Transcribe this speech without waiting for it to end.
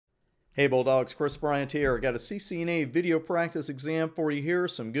Hey Bulldogs, Chris Bryant here. I got a CCNA Video Practice Exam for you here.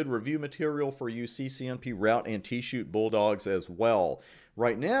 Some good review material for you CCNP route and T-shoot Bulldogs as well.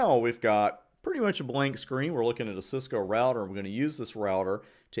 Right now we've got pretty much a blank screen. We're looking at a Cisco router. We're going to use this router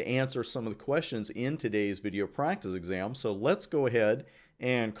to answer some of the questions in today's Video Practice Exam. So let's go ahead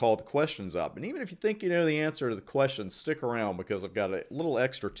and call the questions up. And even if you think you know the answer to the questions, stick around because I've got a little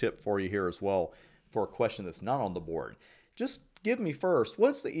extra tip for you here as well for a question that's not on the board. Just give me first,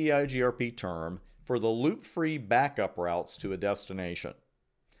 what's the EIGRP term for the loop-free backup routes to a destination?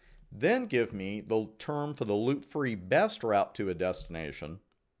 Then give me the term for the loop-free best route to a destination.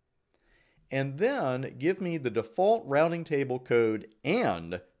 And then give me the default routing table code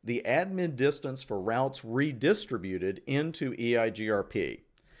and the admin distance for routes redistributed into EIGRP.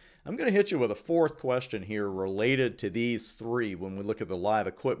 I'm going to hit you with a fourth question here related to these three when we look at the live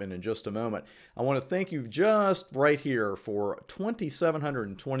equipment in just a moment. I want to thank you just right here for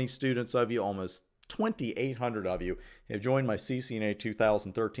 2,720 students of you, almost 2,800 of you have joined my CCNA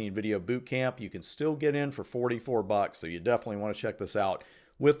 2013 Video Boot Camp. You can still get in for $44, so you definitely want to check this out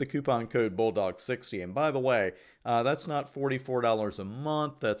with the coupon code Bulldog60. And by the way, that's not $44 a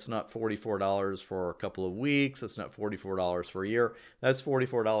month. That's not $44 for a couple of weeks. That's not $44 for a year. That's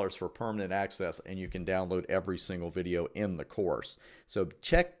 $44 for permanent access, and you can download every single video in the course. So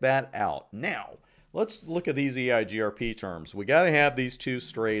check that out. Now, let's look at these EIGRP terms. We got to have these two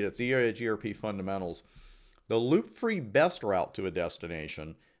straight. It's EIGRP fundamentals. The loop-free best route to a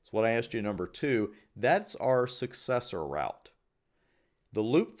destination is what I asked you, number 2. That's our successor route. The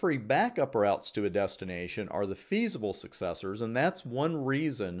loop-free backup routes to a destination are the feasible successors, and that's one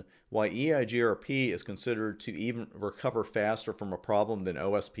reason why EIGRP is considered to even recover faster from a problem than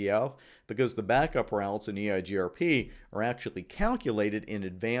OSPF, because the backup routes in EIGRP are actually calculated in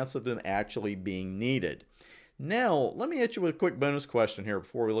advance of them actually being needed. Now, let me hit you with a quick bonus question here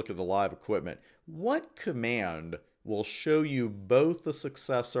before we look at the live equipment. What command will show you both the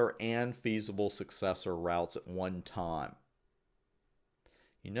successor and feasible successor routes at one time?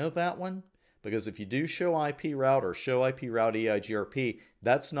 You know that one? Because if you do show IP route or show IP route EIGRP,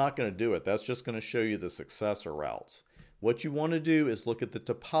 that's not going to do it. That's just going to show you the successor routes. What you want to do is look at the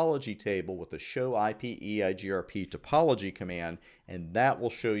topology table with the show IP EIGRP topology command, and that will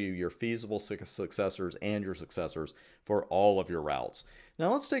show you your feasible successors and your successors for all of your routes.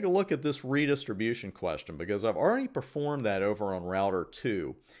 Now let's take a look at this redistribution question, because I've already performed that over on router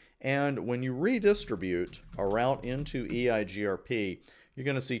 2. And when you redistribute a route into EIGRP, you're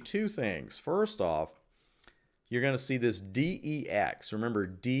going to see two things. First off, you're going to see this DEX. Remember,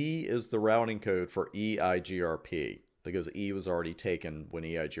 D is the routing code for EIGRP because E was already taken when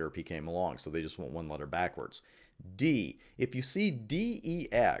EIGRP came along, so they just went one letter backwards. D. If you see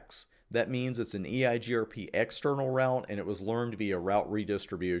DEX, that means it's an EIGRP external route and it was learned via route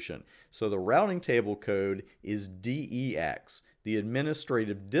redistribution. So the routing table code is DEX. The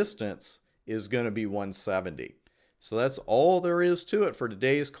administrative distance is going to be 170. So that's all there is to it for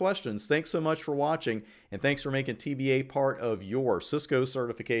today's questions. Thanks so much for watching, and thanks for making TBA part of your Cisco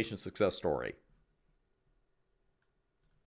certification success story.